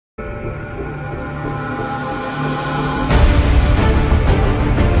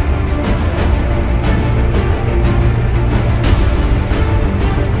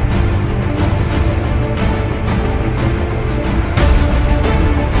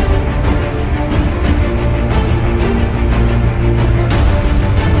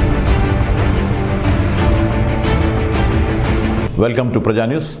Welcome to PRAJA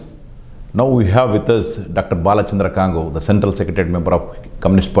News. Now we have with us Dr. Balachandra Kango, the Central Secretariat Member of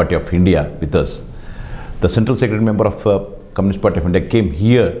Communist Party of India with us. The Central Secretariat Member of Communist Party of India came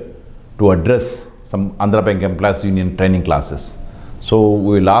here to address some Andhra Bank Employees Union training classes. So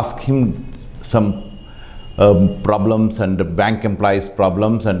we will ask him some problems and bank employees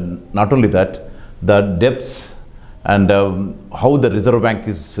problems, and not only that, the debts and how the Reserve Bank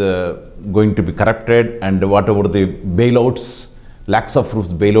is going to be corrupted, and whatever the bailouts, lakhs of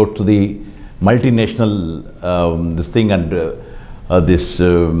rupees bailout to the multinational this thing, and this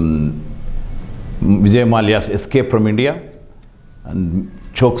Vijay Mallya's escape from India, and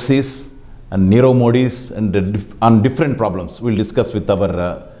Choksi's and Nirav Modi's, and on different problems. We'll discuss with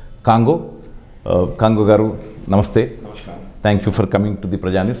our Kango. Kango Garu, Namaste. Namaskar. Thank you for coming to the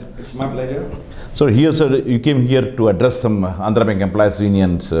PRAJA News. It's my pleasure. So here, sir, you came here to address some Andhra Bank Employees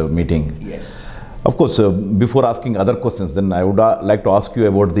Union's meeting. Yes. Of course, before asking other questions, then I would like to ask you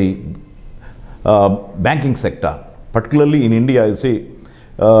about the banking sector. Particularly in India, you see,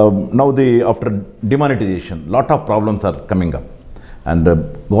 now after demonetization, lot of problems are coming up. And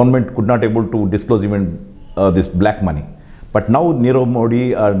government could not able to disclose even this black money. But now Nirav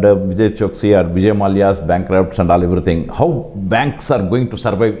Modi and Vijay Choksi or Vijay Mallya's bankrupts and all everything, how banks are going to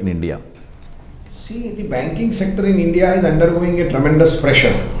survive in India? See, the banking sector in India is undergoing a tremendous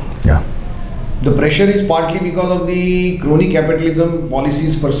pressure. Yeah. The pressure is partly because of the crony capitalism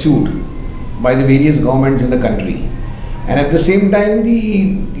policies pursued by the various governments in the country. And at the same time,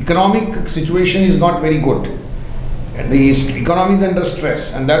 the economic situation is not very good. And the economy is under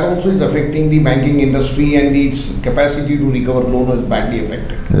stress, and that also is affecting the banking industry, and its capacity to recover loan is badly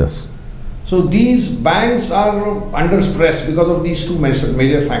affected. Yes. So these banks are under stress because of these two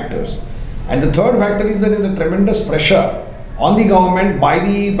major factors. And the third factor is there is a tremendous pressure on the government by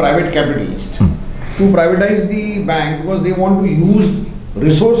the private capitalists to privatize the bank, because they want to use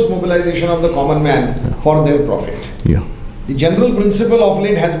resource mobilization of the common man for their profit. Yeah. The general principle of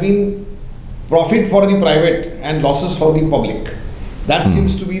late has been profit for the private and losses for the public. That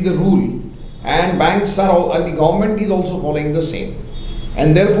seems to be the rule, and banks are and the government is also following the same.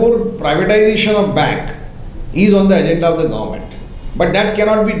 And therefore, privatization of bank is on the agenda of the government. But that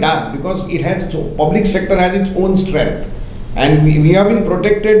cannot be done because it has public sector has its own strength, and we have been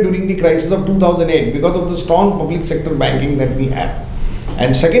protected during the crisis of 2008 because of the strong public sector banking that we have.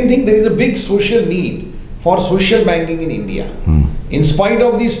 And second thing, there is a big social need for social banking in India. In spite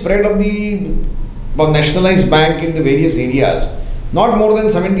of the spread of the nationalized bank in the various areas, not more than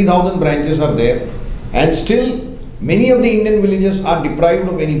 70,000 branches are there, and still many of the Indian villages are deprived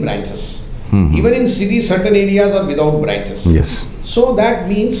of any branches. Even in cities, certain areas are without branches. Yes. So that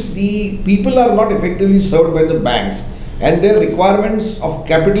means the people are not effectively served by the banks, and their requirements of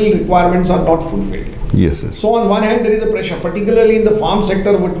capital requirements are not fulfilled. Yes, yes. So on one hand, there is a pressure, particularly in the farm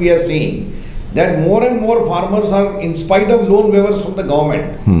sector, what we are seeing, that more and more farmers are, in spite of loan waivers from the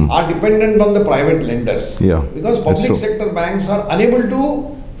government, are dependent on the private lenders. Yeah, because public sector banks are unable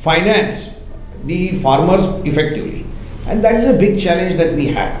to finance the farmers effectively. And that is a big challenge that we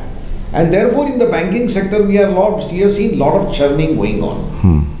have. And therefore, in the banking sector, we have seen a lot of churning going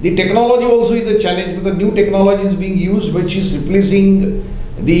on. The technology also is a challenge, because new technology is being used which is replacing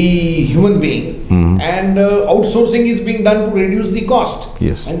the human being, and outsourcing is being done to reduce the cost.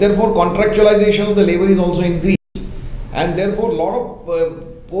 Yes. And therefore, contractualization of the labor is also increased. And therefore, a lot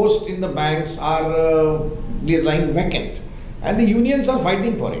of posts in the banks are lying vacant. And the unions are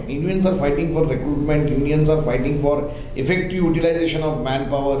fighting for it. Unions are fighting for recruitment, unions are fighting for effective utilization of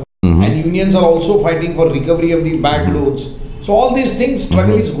manpower, and unions are also fighting for recovery of the bad loans. So all these things,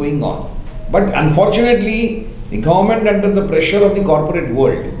 struggle is going on. But unfortunately, the government, under the pressure of the corporate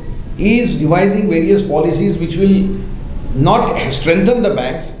world, is devising various policies which will not strengthen the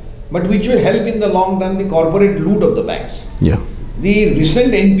banks, but which will help in the long run the corporate loot of the banks. Yeah. The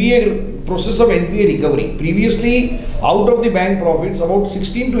recent process of NPA recovery, previously out of the bank profits, about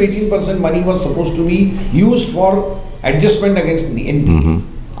 16 to 18% money was supposed to be used for adjustment against the NPA.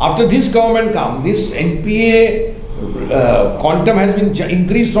 After this government come, this NPA quantum has been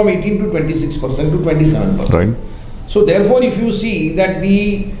increased from 18 to 26% to 27%. Right. So therefore, if you see that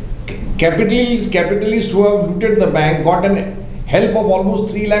the capitalists who have looted the bank got an help of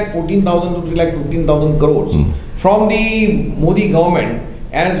almost 3,14,000 to 3,15,000 crores from the Modi government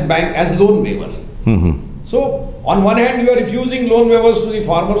as loan waiver. So on one hand, you are refusing loan waivers to the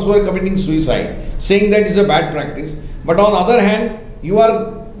farmers who are committing suicide, saying that is a bad practice. But on the other hand, you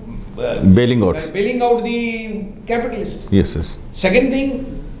are bailing out the capitalists. Yes, yes. Second thing,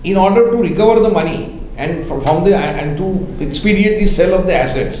 in order to recover the money and to expedite the sale of the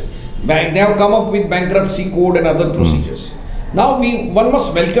assets, they have come up with bankruptcy code and other procedures. Now one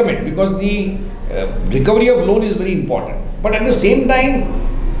must welcome it, because the recovery of loan is very important. But at the same time,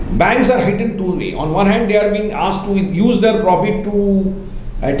 banks are hit in two ways. On one hand, they are being asked to use their profit to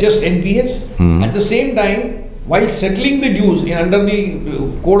adjust NPAs. At the same time, while settling the dues under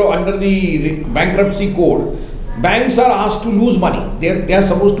the bankruptcy code, banks are asked to lose money. They are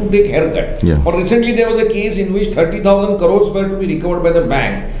supposed to take haircut. Yeah. For recently, there was a case in which 30,000 crores were to be recovered by the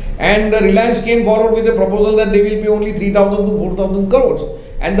bank, and Reliance came forward with a proposal that they will pay only 3,000 to 4,000 crores,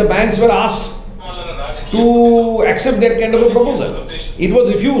 and the banks were asked to accept that kind of a proposal. It was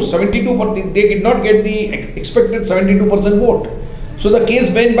refused. 72%. They did not get the expected 72% vote. So the case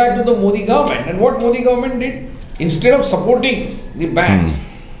went back to the Modi government, and what Modi government did, instead of supporting the banks,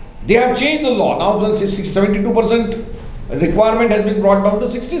 they have changed the law. Now 72% requirement has been brought down to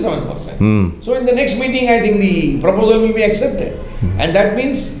 67%. So in the next meeting, I think the proposal will be accepted. And that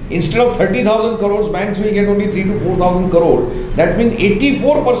means instead of 30,000 crores, banks will get only 3 to 4,000 crores. That means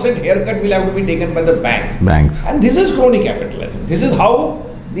 84% haircut will have to be taken by the banks. And this is crony capitalism. This is how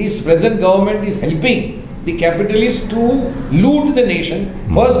this present government is helping the capitalists to loot the nation.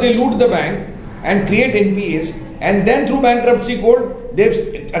 First they loot the bank and create NPAs, and then through bankruptcy code,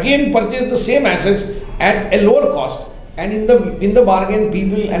 they again purchase the same assets at a lower cost. And in the bargain,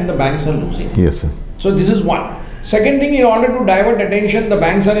 people and the banks are losing. Yes, sir. So this is one. Second thing, in order to divert attention, the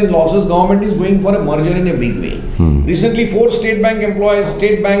banks are in losses. Government is going for a merger in a big way. Recently, 4 state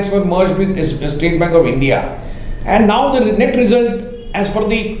banks were merged with State Bank of India. And now the net result, as per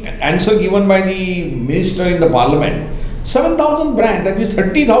the answer given by the minister in the parliament, 7,000 branches, that means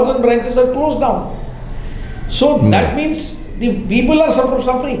 30,000 branches are closed down. So that means the people are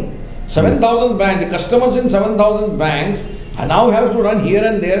suffering. 7,000 branches, customers in 7,000 banks now have to run here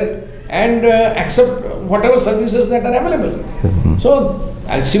and there and accept whatever services that are available. So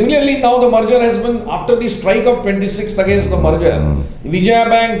similarly, now the merger has been, after the strike of 26th against the merger, Vijaya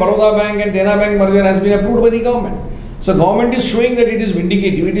Bank, Baroda Bank and Dena Bank merger has been approved by the government. So government is showing that it is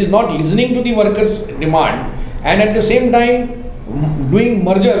vindicative, it is not listening to the workers' demand, and at the same time doing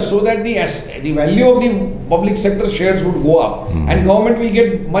mergers so that the value of the public sector shares would go up, and government will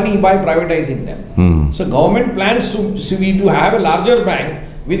get money by privatizing them. So government plans to have a larger bank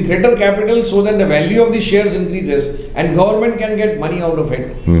with greater capital so that the value of the shares increases and government can get money out of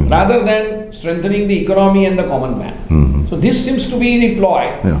it, rather than strengthening the economy and the common man. So this seems to be the ploy,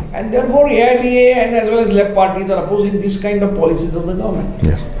 and therefore AIBA and as well as left parties are opposing this kind of policies of the government.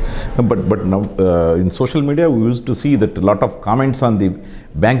 Yes. But now in social media we used to see that a lot of comments on the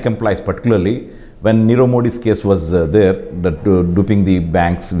bank employees, particularly when Nirav Modi's case was there, that duping the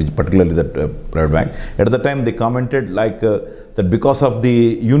banks, which particularly that private bank. At the time they commented like that because of the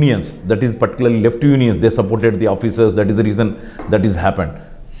unions, that is particularly left unions, they supported the officers, that is the reason that is happened.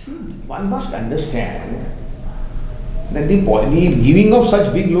 See, one must understand that the giving of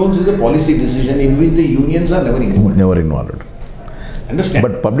such big loans is a policy decision in which the unions are never involved. Never involved. Understand?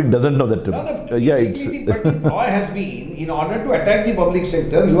 But public doesn't know that. Yeah, it's the law has been, in order to attack the public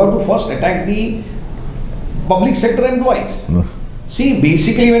sector, you have to first attack the public sector employees. Yes. See,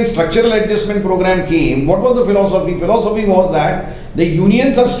 basically when structural adjustment program came, what was the philosophy? Philosophy was that the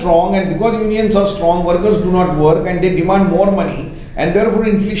unions are strong, and because unions are strong, workers do not work and they demand more money, and therefore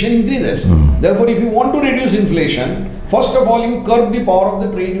inflation increases. Therefore, if you want to reduce inflation, first of all, you curb the power of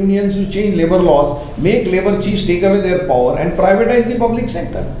the trade unions, you change labor laws, make labor chiefs take away their power and privatize the public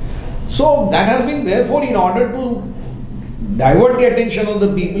sector. So that has been, therefore, in order to divert the attention of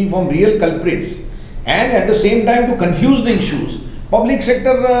the people from real culprits and at the same time to confuse the issues, public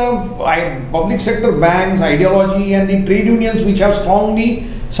sector banks, ideology and the trade unions which have strongly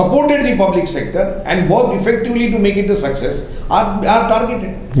supported the public sector and worked effectively to make it a success are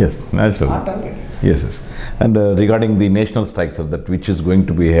targeted. Yes, naturally. Are targeted. Yes, yes. And regarding the national strikes of that, which is going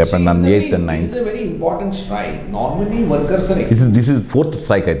to be happen on 8th and 9th. It is a very important strike. Normally workers are... This is fourth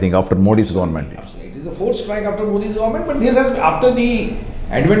strike, I think, after Modi's government. Absolutely. It is the fourth strike after Modi's government, but this has, after the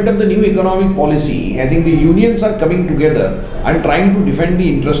advent of the new economic policy, I think the unions are coming together and trying to defend the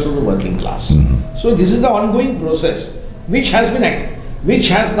interest of the working class. So this is the ongoing process which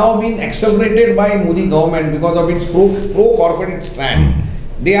has now been accelerated by Modi government because of its pro-corporate stand.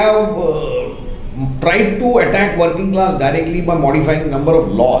 They have tried to attack working class directly by modifying number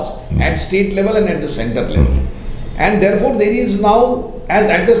of laws at state level and at the center level. And therefore there is now, as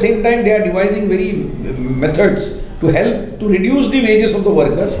at the same time they are devising very methods to help to reduce the wages of the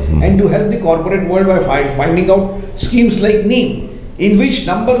workers and to help the corporate world by finding out schemes like NEEM, in which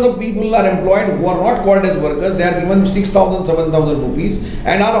numbers of people are employed who are not called as workers. They are given 6,000, 7,000 rupees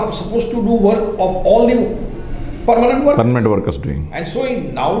and are supposed to do work of all the permanent workers. Permanent workers doing. And so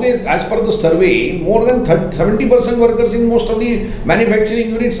nowadays, as per the survey, more than 70% workers in most of the manufacturing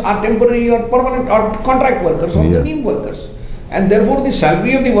units are temporary or permanent or contract workers or the new workers. And therefore, the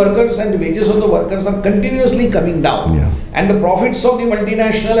salary of the workers and the wages of the workers are continuously coming down. And the profits of the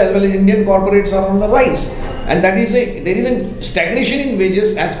multinational as well as Indian corporates are on the rise. And that is there is a stagnation in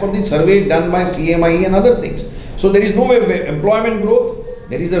wages as per the survey done by CMI and other things. So there is no employment growth.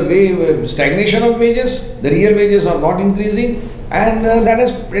 There is a stagnation of wages. The real wages are not increasing, and that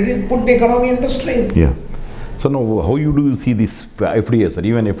has put the economy under strain. Yeah. So now, how you do see this FDI, sir?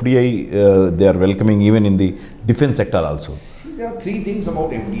 Even FDI, they are welcoming even in the defense sector also. There are three things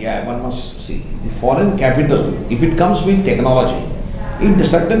about FDI one must see. The foreign capital, if it comes with technology, it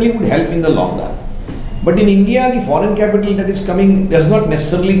certainly would help in the long run. But in India, the foreign capital that is coming does not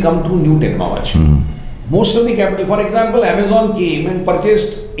necessarily come through new technology. Most of the capital, for example, Amazon came and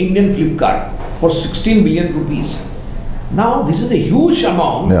purchased Indian Flipkart for 16 billion rupees. Now, this is a huge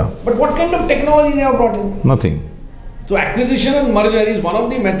amount, but what kind of technology they have brought in? Nothing. So, acquisition and merger is one of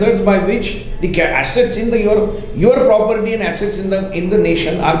the methods by which the assets in your property and assets in the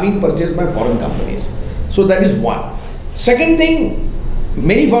nation are being purchased by foreign companies. So, that is one. Second thing,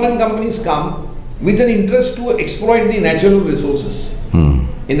 many foreign companies come with an interest to exploit the natural resources.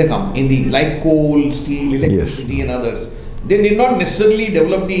 In the like coal, steel, electricity and others. They did not necessarily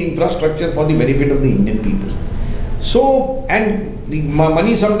develop the infrastructure for the benefit of the Indian people. So, and the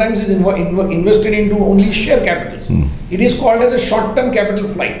money sometimes is invested into only share capitals. It is called as a short-term capital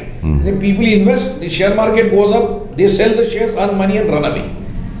flight. The people invest, the share market goes up, they sell the shares, earn money and run away.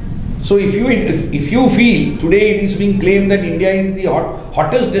 So if you feel today it is being claimed that India is the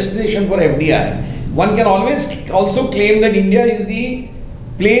hottest destination for FDI, one can always also claim that India is the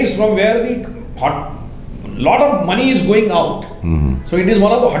place from where the lot of money is going out. So it is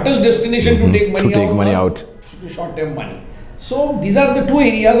one of the hottest destinations to take money out. Short-term money. So these are the two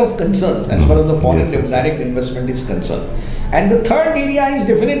areas of concerns as far as the foreign direct investment is concerned. And the third area is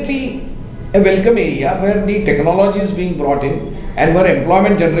definitely a welcome area where the technology is being brought in and where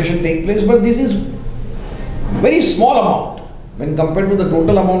employment generation takes place. But this is very small amount when compared to the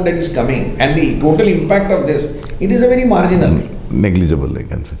total amount that is coming, and the total impact of this, it is a very marginal. Negligible, I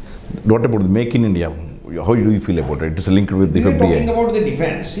can say. What about the Make in India? How do you feel about it? It is linked with the FDI. Talking about the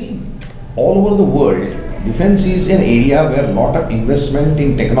defense, see, all over the world, defense is an area where a lot of investment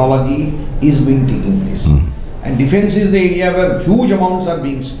in technology is being taking place. And defense is the area where huge amounts are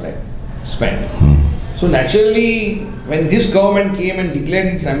being spent. So naturally, when this government came and declared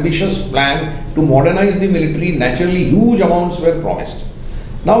its ambitious plan to modernize the military, naturally huge amounts were promised.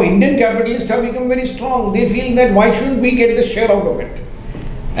 Now Indian capitalists have become very strong. They feel that why shouldn't we get the share out of it?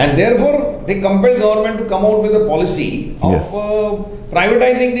 And therefore, they compel government to come out with a policy of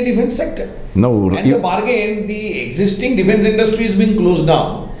privatizing the defense sector. And the bargain, the existing defense industry is being closed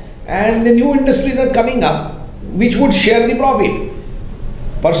down and the new industries are coming up which would share the profit.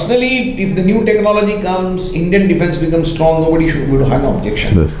 Personally, if the new technology comes, Indian defense becomes strong, nobody should have an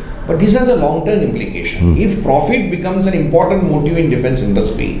objection. But this has a long-term implication. If profit becomes an important motive in defense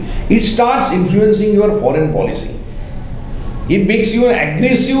industry, it starts influencing your foreign policy. It makes you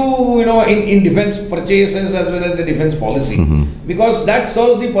aggressive, in defense purchases as well as the defense policy, because that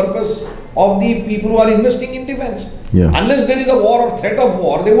serves the purpose of the people who are investing in defense. Unless there is a war or threat of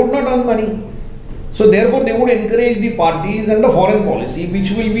war, they would not earn money. So therefore, they would encourage the parties and the foreign policy,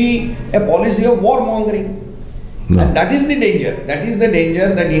 which will be a policy of warmongering. And that is the danger. That is the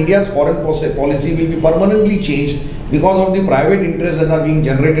danger that India's foreign policy will be permanently changed because of the private interests that are being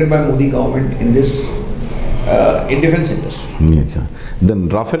generated by Modi government in this in defense industry. Then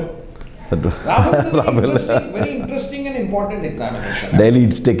Rafale? Rafale is a very interesting and important examination. Daily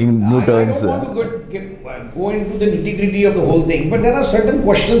it's taking new turns. I don't want to go into the nitty-gritty of the whole thing, but there are certain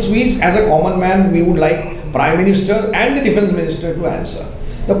questions which, as a common man, we would like Prime Minister and the Defense Minister to answer.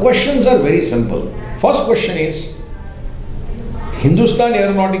 The questions are very simple. First question is, Hindustan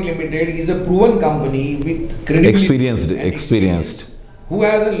Aeronautic Limited is a proven company with credibility, experienced, who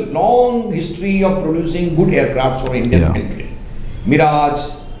has a long history of producing good aircrafts for Indian military.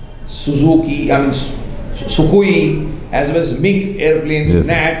 Mirage, Suzuki, Sukhoi, as well as MiG airplanes,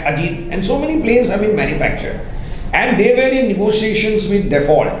 Nat, Ajit, and so many planes have been manufactured. And they were in negotiations with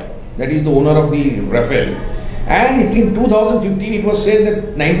Default, that is the owner of the Rafale. And in 2015, it was said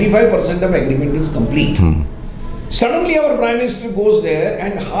that 95% of agreement is complete. Suddenly, our Prime Minister goes there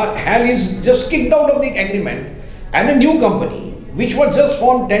and HAL is just kicked out of the agreement, and a new company, which was just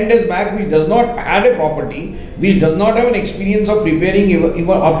formed 10 days back, which does not have a property, which does not have an experience of preparing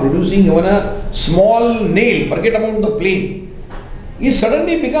or producing even a small nail, forget about the plane, it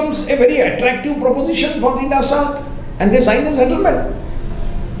suddenly becomes a very attractive proposition for the South, and they sign a settlement.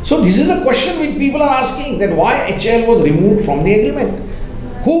 So this is a question which people are asking, that why HAL was removed from the agreement.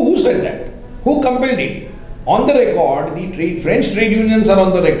 Who said that? Who compelled it? On the record, the French trade unions are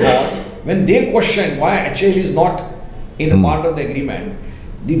on the record when they question why HAL is not in the part of the agreement.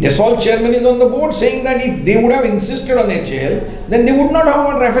 The Dassault chairman is on the board saying that if they would have insisted on HAL, then they would not have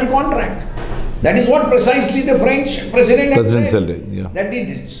got Rafale contract. That is what precisely the French president said. Yeah. That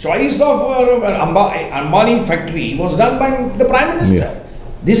the choice of Ambani factory was done by the Prime Minister. Yes.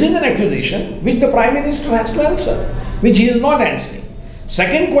 This is an accusation which the Prime Minister has to answer, which he is not answering.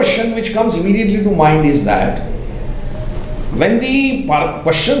 Second question which comes immediately to mind is that when the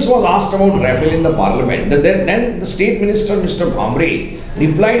questions was asked about Rafale in the parliament, then the state minister, Mr. Bhamre,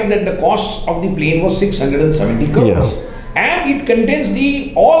 replied that the cost of the plane was 670 crores. Yeah. And it contains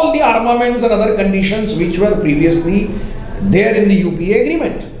all the armaments and other conditions which were previously there in the UPA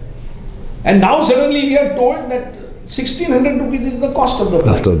agreement. And now suddenly we are told that 1600 rupees is the cost of the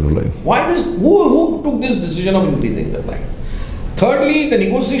flight. Why this? Who took this decision of increasing the flight? Thirdly, the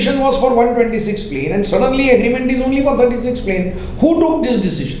negotiation was for 126 plane and suddenly agreement is only for 36 plane. Who took this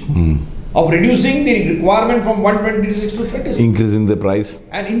decision of reducing the requirement from 126 to 36? Increasing the price.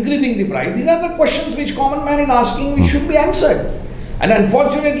 And increasing the price. These are the questions which common man is asking, which should be answered. And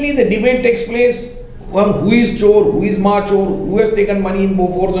unfortunately, the debate takes place on who is Chor, who is Ma Chor, who has taken money in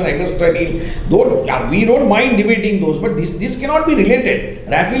Bofors and Augusta deal. We don't mind debating those, but this cannot be related.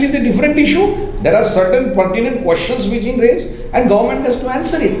 Rafale is a different issue. There are certain pertinent questions which is raised and government has to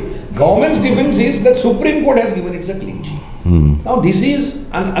answer it. Government's defense is that Supreme Court has given it a clean sheet. Now this is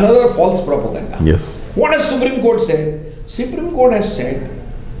another false propaganda. Yes. What has Supreme Court said? Supreme Court has said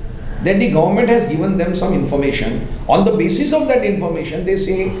that the government has given them some information. On the basis of that information, they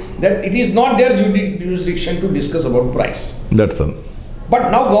say that it is not their jurisdiction to discuss about price. That's all. But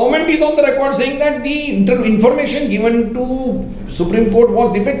now government is on the record saying that the information given to Supreme Court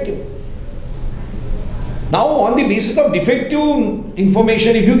was defective. Now on the basis of defective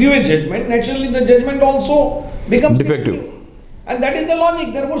information, if you give a judgment, naturally the judgment also becomes defective. And that is the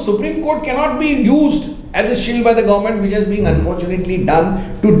logic. Therefore, Supreme Court cannot be used as a shield by the government, which has been unfortunately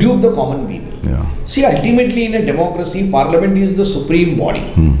done to dupe the common people. Yeah. See, ultimately in a democracy, Parliament is the supreme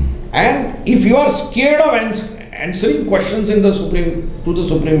body. And if you are scared of answering questions in the to the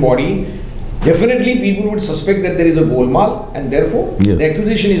supreme body, definitely people would suspect that there is a golmaal, and therefore the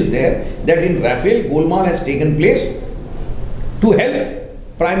accusation is there that in Rafale, golmaal has taken place to help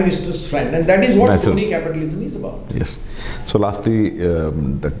Prime Minister's friend, and that is what crony capitalism is about. Yes. So lastly,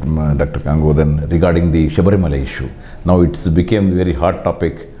 Dr. Kango, then regarding the Sabarimala issue, now it's became very hot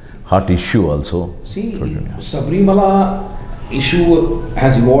topic, hot issue also. See, Sabarimala issue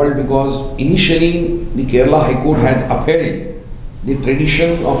has evolved because initially the Kerala High Court had upheld the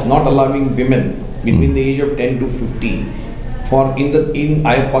tradition of not allowing women between the age of 10 to 50 in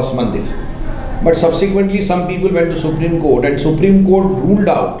Ayyappa's Mandir. But subsequently some people went to Supreme Court and Supreme Court ruled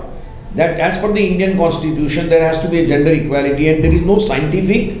out that as per the Indian Constitution there has to be a gender equality and there is no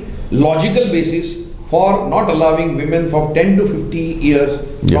scientific logical basis for not allowing women from 10 to 50 years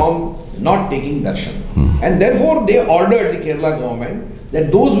from not taking darshan. And therefore they ordered the Kerala government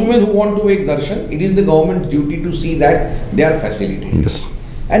that those women who want to take darshan, it is the government's duty to see that they are facilitated. Yes.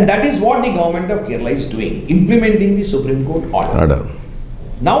 And that is what the government of Kerala is doing, implementing the Supreme Court order.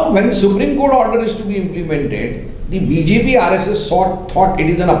 Now, when Supreme Court order is to be implemented, the BJP RSS thought it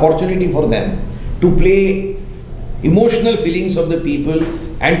is an opportunity for them to play emotional feelings of the people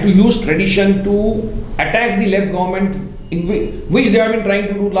and to use tradition to attack the left government, which they have been trying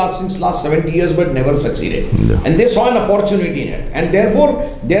to do since last 70 years but never succeeded. And they saw an opportunity in it. And therefore,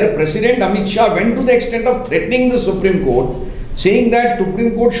 their President Amit Shah went to the extent of threatening the Supreme Court, saying that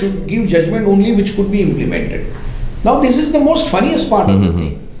Supreme Court should give judgment only which could be implemented. Now this is the most funniest part of the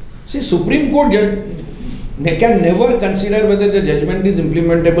thing. See, Supreme Court they can never consider whether the judgment is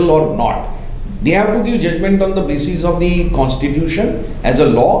implementable or not. They have to give judgment on the basis of the Constitution as a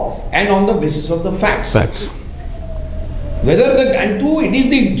law and on the basis of the facts. Whether it is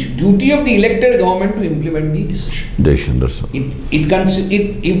the duty of the elected government to implement the decision.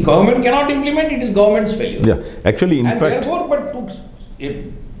 If government cannot implement, it is government's failure. Yeah, actually, in fact. Therefore, if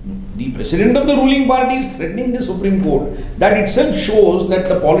the president of the ruling party is threatening the Supreme Court, that itself shows that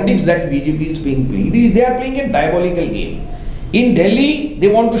the politics that BJP is playing, they are playing a diabolical game. In Delhi, they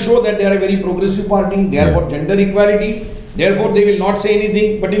want to show that they are a very progressive party, they are for gender equality, therefore they will not say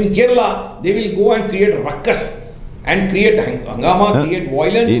anything. But in Kerala, they will go and create ruckus and create hangama, create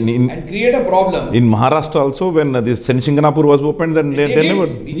violence and create a problem. In Maharashtra also, when this Senganapuram was opened, then they never...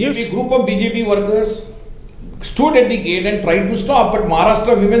 BJP, group of BJP workers stood at the gate and tried to stop. But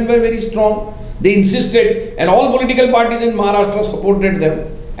Maharashtra women were very strong. They insisted, and all political parties in Maharashtra supported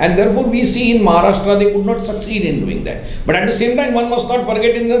them. And therefore we see in Maharashtra they could not succeed in doing that. But at the same time, one must not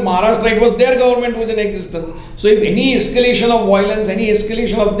forget in Maharashtra it was their government within existence. So if any escalation of violence, any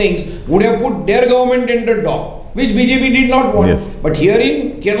escalation of things would have put their government in the dock, which BJP did not want. Yes. But here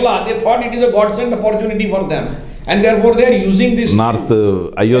in Kerala, they thought it is a godsend opportunity for them. And therefore they are using this. North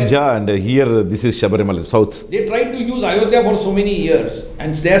Ayodhya, and here this is Shabarimala, south. They tried to use Ayodhya for so many years,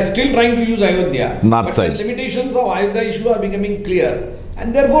 and they are still trying to use Ayodhya. North but side. The limitations of Ayodhya issue are becoming clear.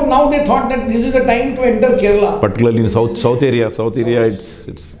 And therefore now they thought that this is the time to enter Kerala. Particularly in south area,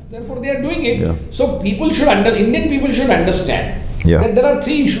 it's. Therefore they are doing it. Yeah. So people should Indian people should understand that there are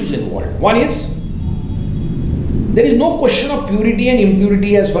three issues involved. One is, there is no question of purity and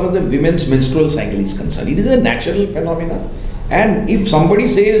impurity as far as the women's menstrual cycle is concerned. It is a natural phenomenon. And if somebody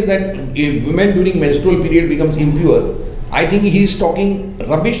says that a woman during menstrual period becomes impure, I think he is talking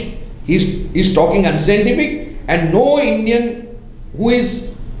rubbish, he is talking unscientific, and no Indian who is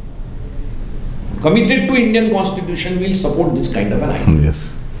committed to Indian constitution will support this kind of an idea.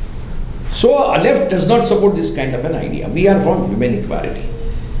 Yes. So left does not support this kind of an idea. We are for women equality.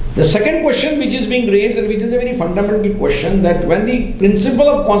 The second question which is being raised, and which is a very fundamental question, that when the principle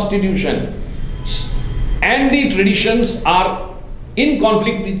of constitution and the traditions are in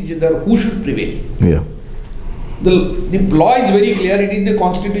conflict with each other, who should prevail? Yeah. The law is very clear, it is the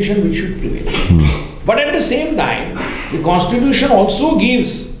constitution which should prevail. But at the same time, the constitution also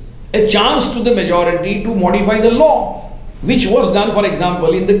gives a chance to the majority to modify the law, which was done, for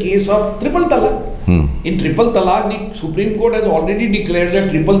example, in the case of triple talaq. In triple talaq, the Supreme Court has already declared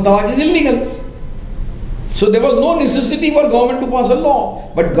that triple talaq is illegal. So there was no necessity for government to pass a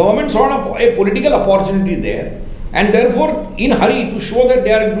law, but government saw a political opportunity there, and therefore in hurry to show that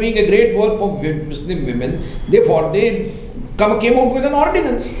they are doing a great work for Muslim women, therefore they came out with an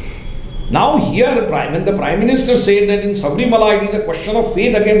ordinance. Now here, when the Prime Minister said that in Sabarimala it is a question of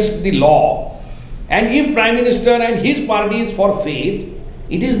faith against the law, and if Prime Minister and his party is for faith,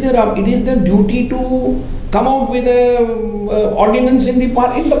 it is their duty to come out with an ordinance in the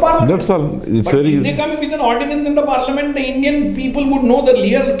parliament. That's all. It's But very if they come with an ordinance in the parliament, the Indian people would know the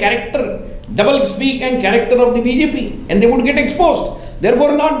real character, double speak and character of the BJP, and they would get exposed.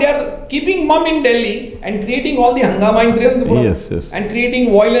 Therefore, not they are keeping mum in Delhi and creating all the hangama in Trivandrum, Yes. and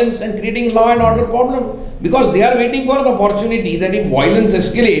creating violence and creating law and order problem, because they are waiting for an opportunity that if violence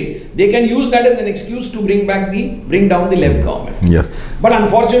escalate, they can use that as an excuse to bring down the left government. Yes. But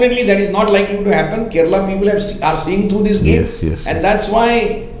unfortunately, that is not likely to happen. Kerala people are seeing through this game, and that's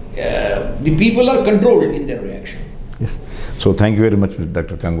why the people are controlled in their reaction. Yes. So thank you very much,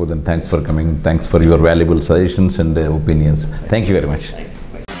 Dr. Kango, and thanks for coming. Thanks for your valuable suggestions and opinions. Thank you very much.